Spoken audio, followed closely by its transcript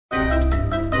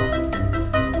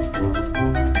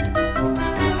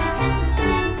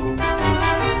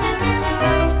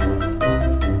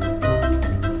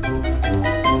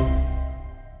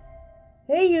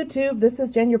YouTube, this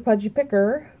is Jen, your Pudgy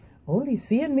Picker. Only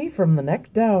seeing me from the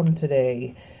neck down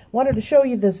today. Wanted to show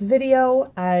you this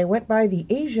video. I went by the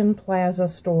Asian Plaza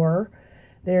store.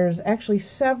 There's actually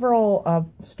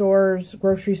several stores,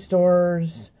 grocery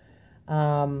stores,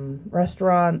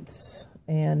 restaurants,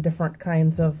 and different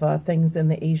kinds of things in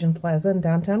the Asian Plaza in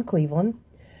downtown Cleveland.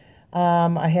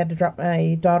 I had to drop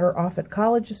my daughter off at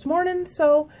college this morning,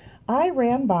 so I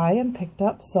ran by and picked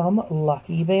up some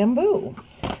Lucky Bamboo.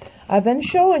 I've been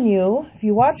showing you, if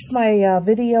you watched my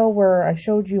video where I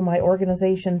showed you my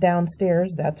organization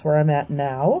downstairs, that's where I'm at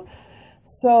now.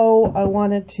 So I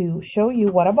wanted to show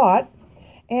you what I bought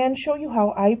and show you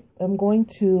how I am going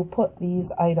to put these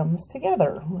items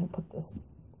together. I'm going to put this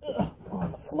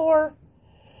on the floor.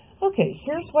 Okay,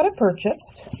 here's what I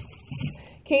purchased.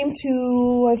 Came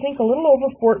to, I think, a little over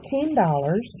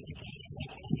 $14.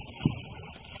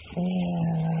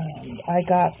 And I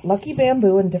got Lucky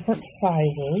Bamboo in different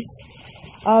sizes.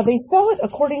 They sell it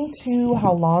according to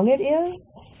how long it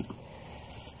is.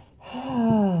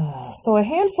 So a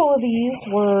handful of these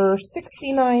were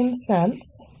 69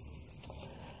 cents.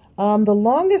 The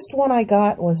longest one I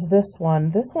got was this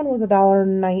one. This one was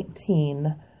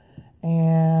 $1.19.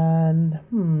 And,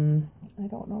 I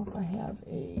don't know if I have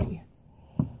a,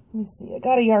 let me see, I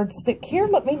got a yardstick here.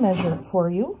 Let me measure it for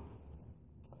you.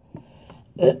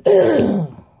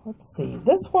 Let's see,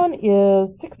 this one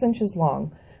is 6 inches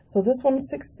long. So this one's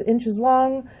 6 inches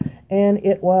long, and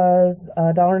it was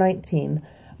 $1.19.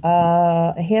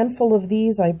 A handful of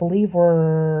these, I believe,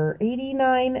 were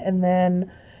 89, and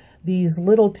then these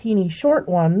little teeny short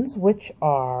ones, which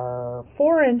are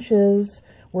 4 inches,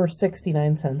 were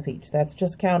 69 cents each. That's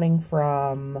just counting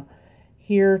from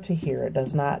here to here. It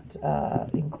does not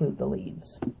include the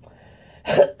leaves.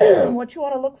 What you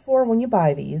want to look for when you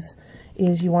buy these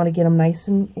is you want to get them nice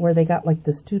and where they got like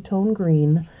this two-tone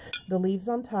green. The leaves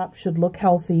on top should look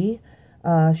healthy,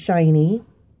 shiny,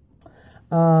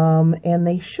 and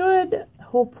they should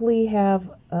hopefully have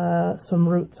some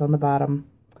roots on the bottom.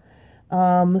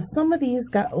 Some of these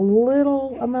got a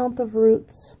little amount of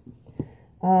roots,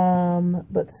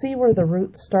 but see where the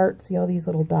roots start? See all these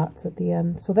little dots at the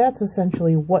end? So that's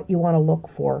essentially what you want to look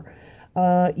for.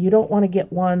 You don't want to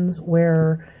get ones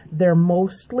where they're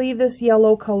mostly this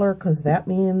yellow color, because that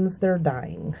means they're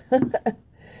dying.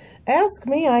 Ask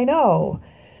me, I know.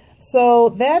 So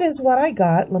that is what I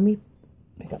got. Let me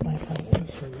pick up my phone and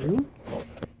show you.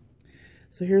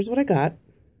 So here's what I got.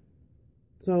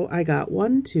 So I got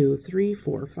 1, 2, 3,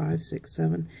 4, 5, 6,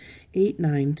 7, 8,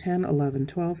 9, 10, 11,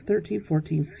 12, 13,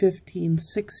 14, 15,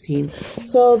 16.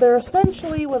 So they're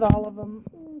essentially, with all of them,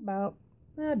 about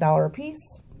 $1 a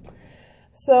piece.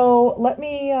 So let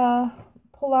me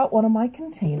pull out one of my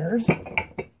containers.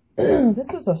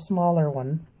 This is a smaller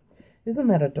one. Isn't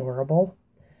that adorable?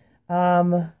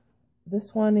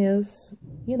 This one is,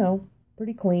 you know,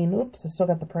 pretty clean. Oops, I still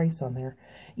got the price on there.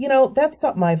 You know, that's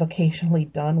something I've occasionally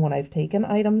done when I've taken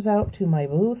items out to my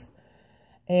booth.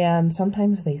 And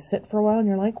sometimes they sit for a while and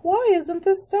you're like, why isn't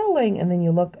this selling? And then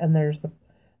you look and there's the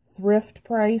thrift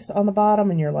price on the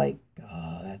bottom and you're like,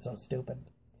 oh, that's so stupid.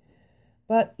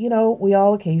 But, you know, we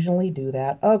all occasionally do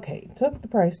that. Okay, took the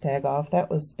price tag off. That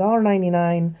was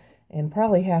 $1.99 and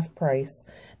probably half price.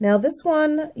 Now this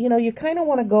one, you know, you kind of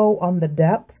want to go on the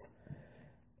depth.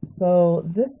 So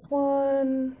this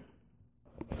one,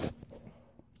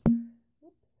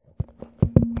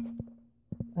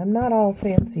 I'm not all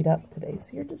fancied up today, so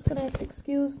you're just going to have to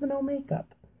excuse the no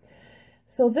makeup.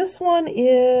 So this one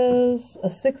is a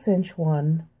 6-inch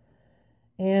one.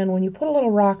 And when you put a little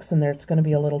rocks in there, it's going to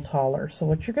be a little taller. So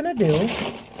what you're going to do,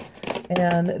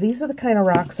 and these are the kind of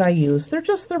rocks I use. They're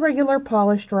just the regular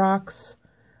polished rocks,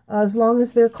 as long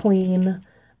as they're clean.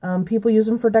 People use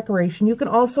them for decoration. You can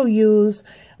also use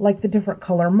like the different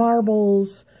color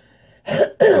marbles.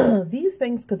 These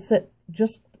things could sit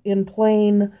just in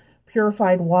plain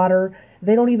purified water.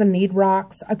 They don't even need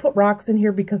rocks. I put rocks in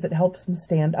here because it helps them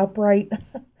stand upright.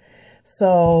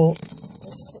 So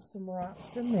let's put some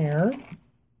rocks in there.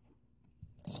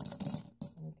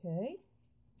 Okay.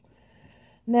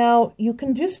 Now, you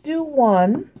can just do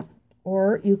one,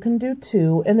 or you can do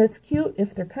two, and it's cute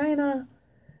if they're kind of,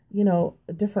 you know,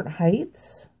 different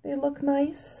heights. They look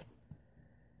nice.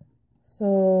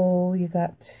 So, you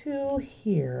got 2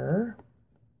 here.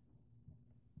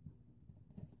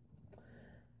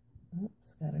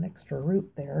 Oops, got an extra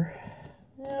root there.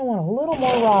 I want a little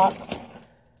more rocks.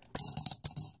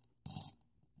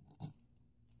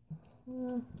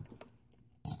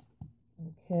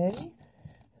 Okay,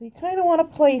 so you kind of want to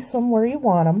place them where you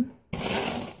want them,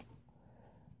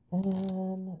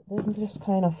 and then just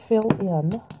kind of fill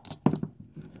in.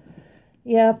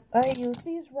 Yeah, I use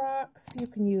these rocks. You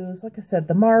can use, like I said,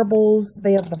 the marbles.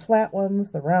 They have the flat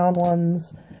ones, the round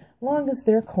ones. As long as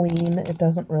they're clean, it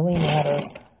doesn't really matter.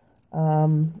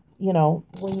 You know,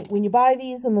 when you buy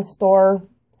these in the store,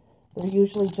 they're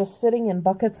usually just sitting in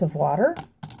buckets of water.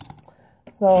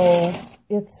 So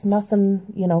it's nothing,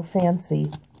 you know,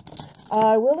 fancy.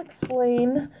 I will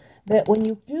explain that when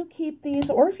you do keep these,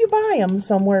 or if you buy them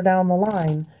somewhere down the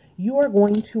line, you are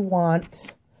going to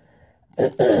want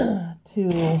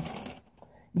to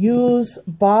use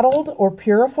bottled or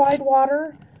purified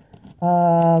water.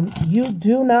 You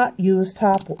do not use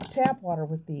tap water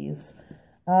with these,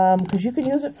 because you can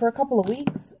use it for a couple of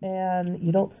weeks and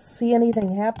you don't see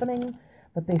anything happening,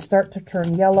 but they start to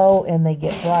turn yellow and they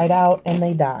get dried out and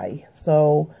they die.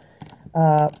 So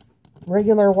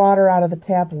regular water out of the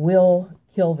tap will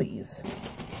kill these.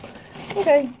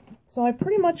 Okay, so I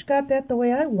pretty much got that the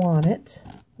way I want it.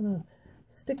 I'm gonna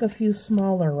stick a few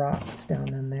smaller rocks down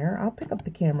in there. I'll pick up the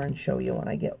camera and show you when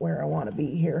I get where I want to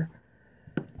be here.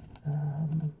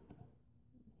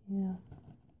 Yeah.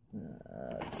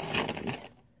 Let's see.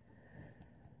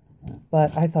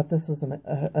 But I thought this was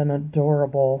an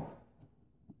adorable,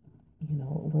 you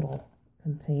know, little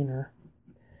container.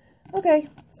 Okay,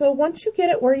 so once you get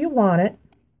it where you want it,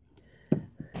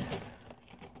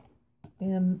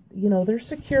 and, you know, they're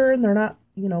secure and they're not,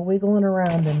 you know, wiggling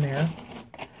around in there,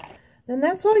 then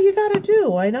that's all you got to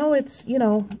do. I know it's, you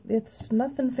know, it's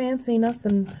nothing fancy,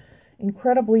 nothing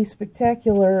incredibly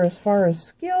spectacular as far as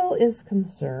skill is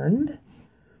concerned.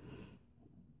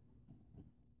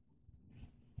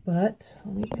 But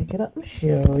let me pick it up and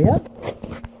show you.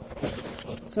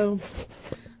 So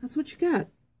that's what you got.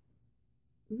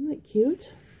 Isn't that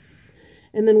cute?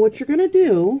 And then what you're going to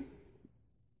do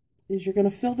is you're going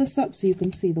to fill this up so you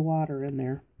can see the water in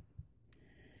there.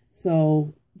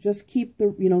 So just keep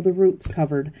the, you know, the roots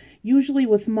covered. Usually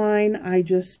with mine, I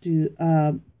just do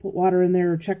put water in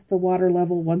there or check the water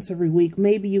level once every week.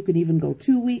 Maybe you could even go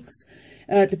 2 weeks.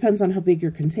 It depends on how big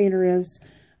your container is.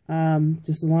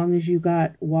 Just as long as you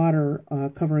got water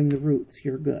covering the roots,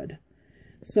 you're good.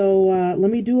 So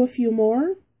let me do a few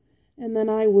more, and then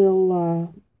I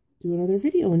will do another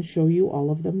video and show you all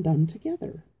of them done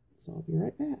together. So I'll be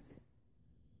right back.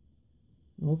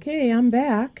 Okay, I'm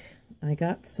back. I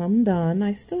got some done.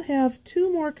 I still have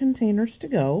 2 more containers to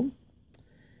go.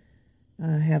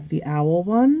 I have the owl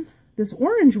one. This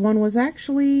orange one was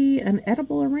actually an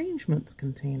edible arrangements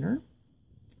container.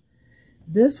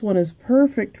 This one is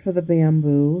perfect for the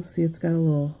bamboo. See, it's got a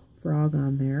little frog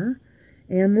on there.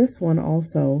 And this one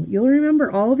also. You'll remember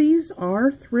all these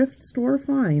are thrift store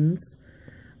finds.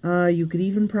 You could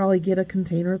even probably get a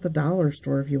container at the dollar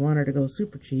store if you wanted to go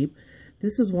super cheap.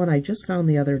 This is one I just found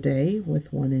the other day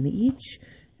with 1 in each.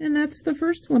 And that's the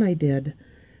first one I did.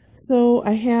 So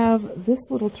I have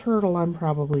this little turtle I'm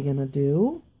probably going to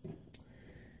do.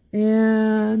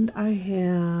 And I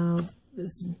have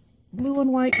this blue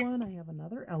and white one. I have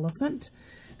another elephant.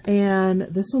 And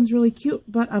this one's really cute,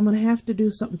 but I'm going to have to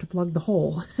do something to plug the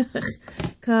hole.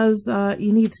 Because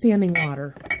you need standing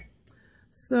water.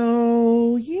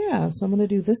 So, yeah. So I'm going to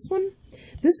do this one.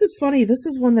 This is funny. This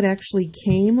is one that actually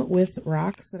came with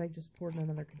rocks that I just poured in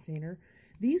another container.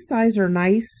 These size are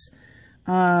nice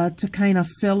to kind of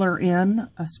fill her in,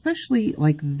 especially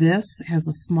like this has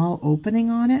a small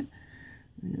opening on it.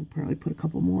 I'll probably put a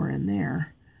couple more in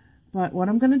there. But what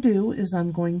I'm going to do is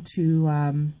I'm going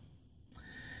to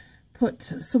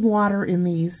put some water in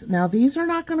these. Now these are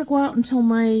not going to go out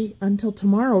until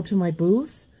tomorrow to my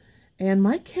booth, and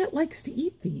my cat likes to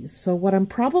eat these. So what I'm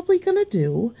probably going to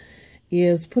do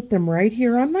is put them right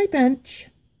here on my bench,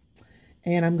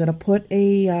 and I'm going to put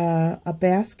a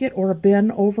basket or a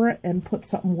bin over it and put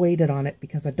something weighted on it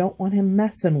because I don't want him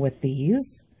messing with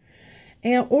these.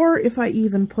 Or if I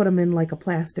even put them in like a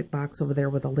plastic box over there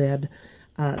with a lid,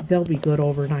 they'll be good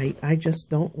overnight. I just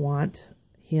don't want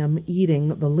him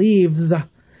eating the leaves. So,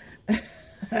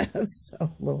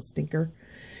 little stinker.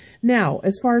 Now,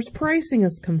 as far as pricing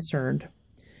is concerned,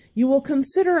 you will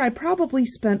consider I probably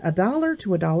spent $1 to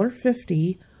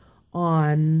 $1.50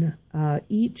 on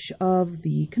each of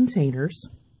the containers.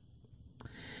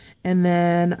 And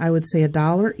then I would say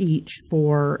 $1 each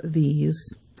for these.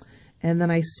 And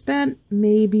then I spent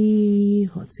maybe,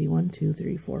 let's see, 1, 2,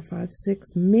 3, 4, 5,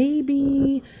 6,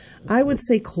 maybe, I would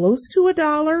say close to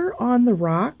 $1 on the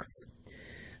rocks.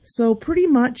 So pretty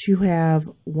much you have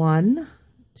 1,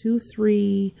 2,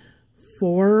 3,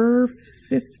 4,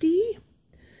 50.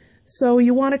 So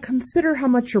you want to consider how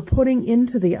much you're putting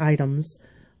into the items.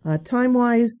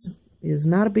 Time-wise is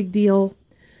not a big deal.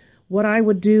 What I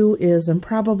would do is, I'm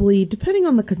probably, depending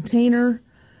on the container,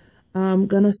 I'm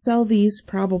going to sell these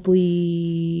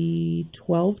probably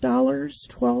 $12.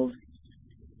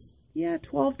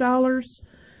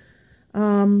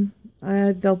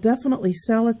 They'll definitely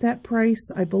sell at that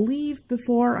price. I believe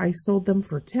before I sold them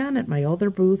for $10 at my other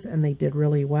booth, and they did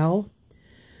really well.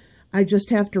 I just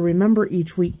have to remember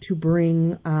each week to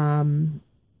bring a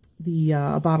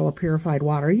bottle of purified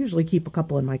water. I usually keep a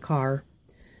couple in my car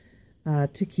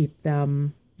to keep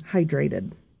them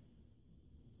hydrated.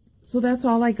 So that's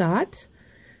all I got.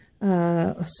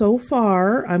 So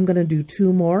far, I'm going to do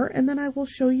 2 more, and then I will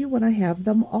show you when I have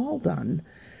them all done.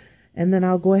 And then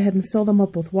I'll go ahead and fill them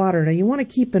up with water. Now, you want to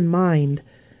keep in mind,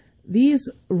 these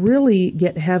really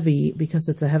get heavy because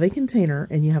it's a heavy container,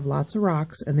 and you have lots of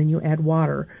rocks, and then you add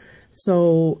water.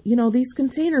 So, you know, these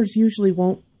containers usually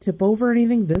won't tip over or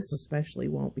anything. This especially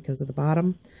won't because of the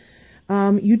bottom.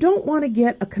 You don't want to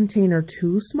get a container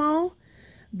too small,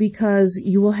 because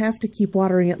you will have to keep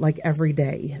watering it like every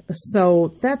day.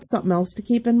 So that's something else to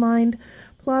keep in mind.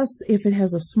 Plus, if it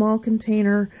has a small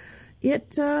container,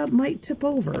 it might tip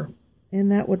over,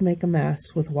 and that would make a mess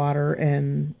with water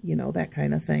and, you know, that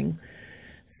kind of thing.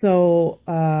 So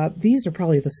these are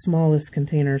probably the smallest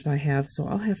containers I have, so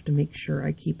I'll have to make sure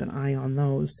I keep an eye on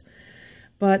those.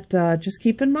 But just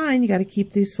keep in mind, you got to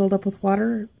keep these filled up with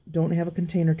water. Don't have a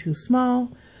container too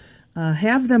small.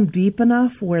 Have them deep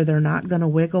enough where they're not going to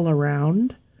wiggle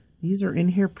around. These are in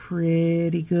here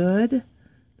pretty good.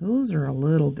 Those are a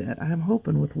little bit. I'm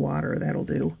hoping with water that'll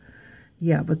do.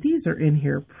 Yeah, but these are in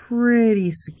here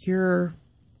pretty secure.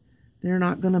 They're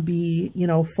not going to be, you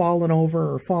know, falling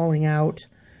over or falling out,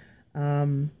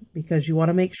 because you want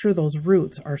to make sure those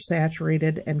roots are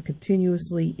saturated and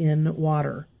continuously in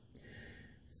water.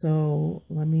 So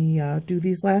let me do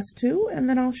these last 2, and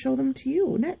then I'll show them to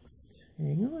you next.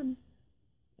 Hang on.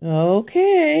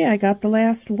 Okay, I got the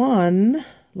last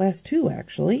 2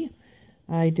 actually.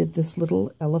 I did this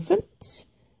little elephant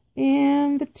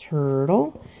and the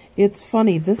turtle. It's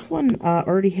funny, this one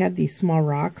already had these small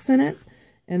rocks in it,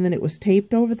 and then it was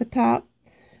taped over the top.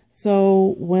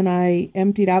 So when I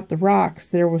emptied out the rocks,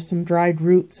 there was some dried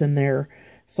roots in there.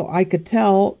 So I could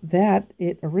tell that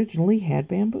it originally had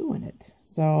bamboo in it.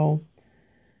 So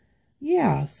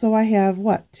yeah, so I have,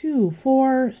 what, 2,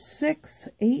 4, 6,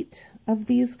 8 of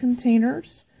these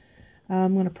containers.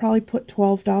 I'm going to probably put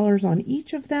 $12 on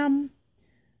each of them.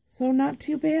 So not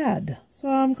too bad. So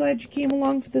I'm glad you came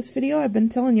along for this video. I've been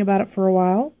telling you about it for a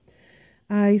while.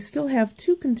 I still have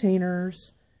 2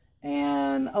 containers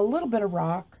and a little bit of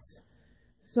rocks.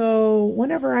 So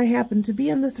whenever I happen to be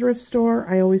in the thrift store,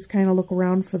 I always kind of look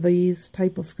around for these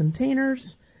type of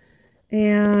containers.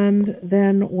 And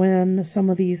then when some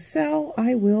of these sell,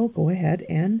 I will go ahead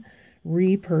and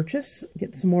repurchase,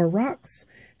 get some more rocks.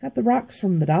 Got the rocks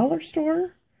from the dollar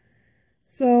store.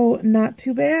 So not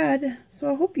too bad.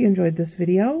 So I hope you enjoyed this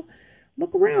video.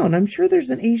 Look around. I'm sure there's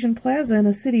an Asian Plaza in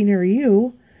a city near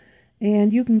you,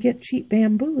 and you can get cheap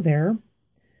bamboo there,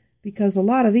 because a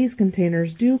lot of these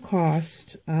containers do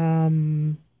cost, I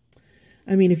mean,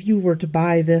 if you were to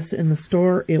buy this in the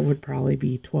store, it would probably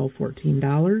be $12,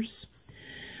 $14.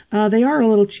 They are a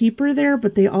little cheaper there,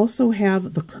 but they also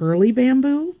have the curly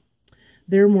bamboo.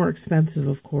 They're more expensive,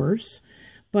 of course,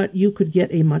 but you could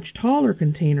get a much taller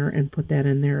container and put that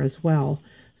in there as well.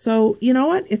 So, you know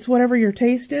what? It's whatever your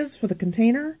taste is for the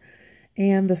container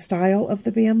and the style of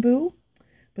the bamboo.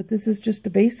 But this is just a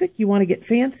basic. You want to get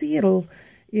fancy, it'll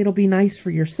be nice for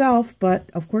yourself, but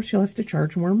of course you'll have to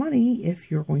charge more money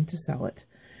if you're going to sell it.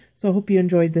 So I hope you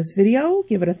enjoyed this video.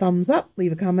 Give it a thumbs up,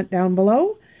 leave a comment down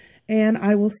below, and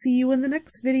I will see you in the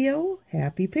next video.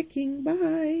 Happy picking.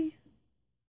 Bye.